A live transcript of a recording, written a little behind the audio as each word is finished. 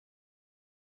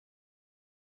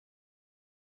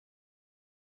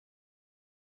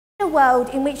world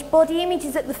in which body image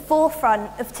is at the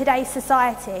forefront of today's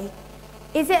society,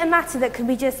 is it a matter that can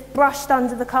be just brushed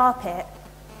under the carpet?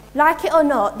 Like it or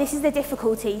not, this is the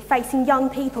difficulty facing young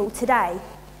people today,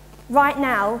 right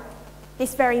now,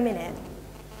 this very minute.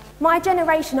 My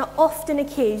generation are often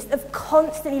accused of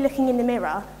constantly looking in the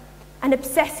mirror and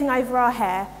obsessing over our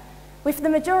hair, with the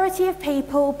majority of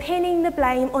people pinning the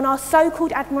blame on our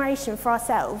so-called admiration for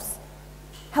ourselves.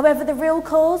 However, the real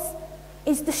cause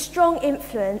is the strong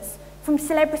influence from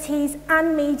celebrities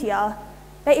and media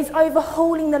that is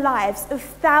overhauling the lives of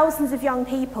thousands of young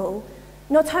people,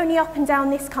 not only up and down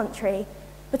this country,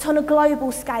 but on a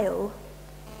global scale.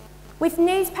 With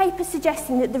newspapers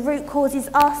suggesting that the root cause is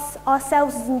us,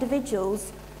 ourselves as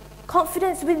individuals,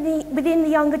 confidence within the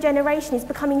younger generation is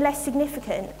becoming less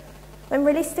significant, when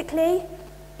realistically,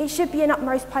 it should be an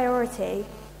utmost priority.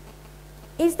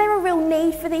 Is there a real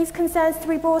need for these concerns to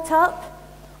be brought up?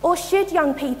 Or should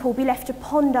young people be left to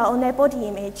ponder on their body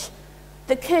image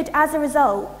that could, as a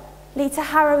result, lead to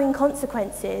harrowing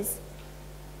consequences?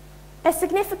 A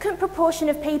significant proportion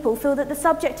of people feel that the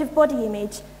subject of body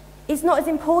image is not as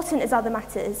important as other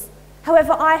matters.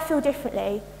 However, I feel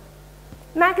differently.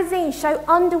 Magazines show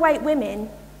underweight women,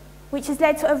 which has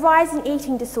led to a rise in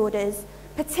eating disorders,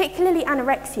 particularly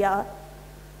anorexia.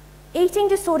 Eating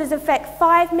disorders affect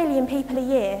 5 million people a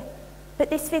year, but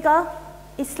this figure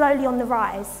is slowly on the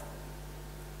rise.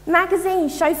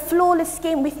 Magazines show flawless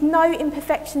skin with no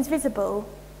imperfections visible.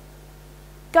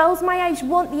 Girls my age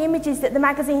want the images that the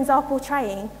magazines are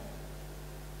portraying,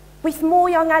 with more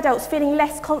young adults feeling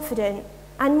less confident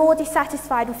and more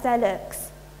dissatisfied with their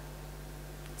looks.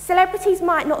 Celebrities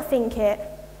might not think it,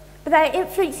 but they are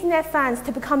influencing their fans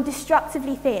to become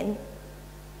destructively thin.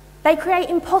 They create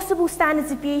impossible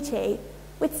standards of beauty,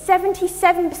 with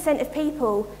 77% of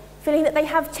people feeling that they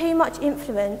have too much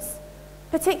influence,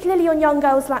 particularly on young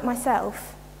girls like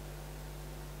myself.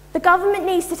 The government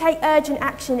needs to take urgent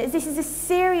action, as this is a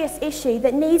serious issue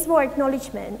that needs more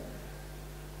acknowledgement.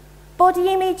 Body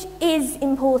image is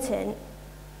important,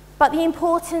 but the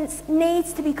importance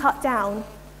needs to be cut down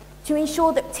to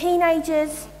ensure that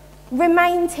teenagers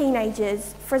remain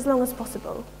teenagers for as long as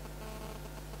possible.